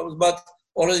in the shows, but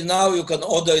already now you can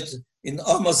order it in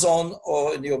Amazon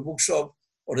or in your bookshop,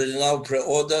 already now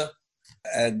pre-order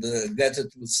and get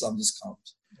it with some discount.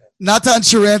 Natan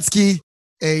Sharansky,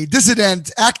 a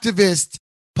dissident, activist,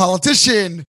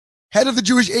 politician, head of the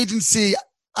Jewish Agency.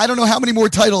 I don't know how many more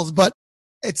titles, but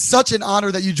it's such an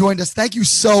honor that you joined us. Thank you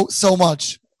so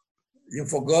much. You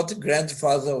forgot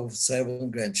grandfather of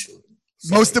 7 grandchildren.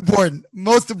 Sorry. Most important.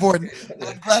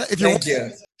 I'm glad Thank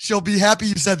you. She'll be happy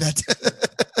you said that.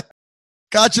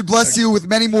 God should bless you with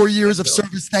many more years of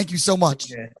service. Thank you so much.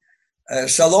 Okay.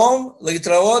 Shalom,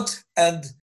 leitraot, and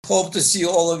hope to see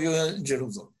all of you in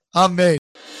Jerusalem. Amen.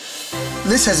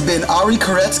 This has been Ari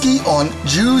Koretsky on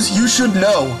Jews You Should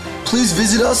Know. Please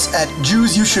visit us at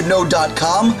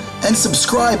JewsYouShouldKnow.com and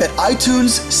subscribe at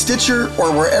iTunes, Stitcher,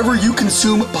 or wherever you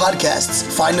consume podcasts.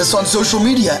 Find us on social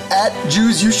media at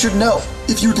Jews You Should Know.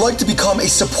 If you'd like to become a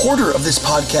supporter of this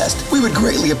podcast, we would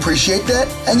greatly appreciate that,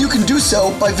 and you can do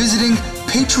so by visiting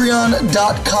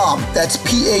patreon.com. That's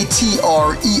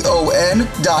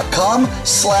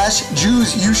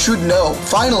patreon.com/Jews You Should Know.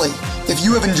 Finally, if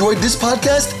you have enjoyed this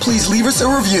podcast, please leave us a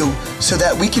review so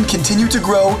that we can continue to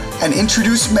grow and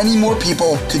introduce many more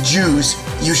people to Jews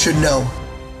You Should Know.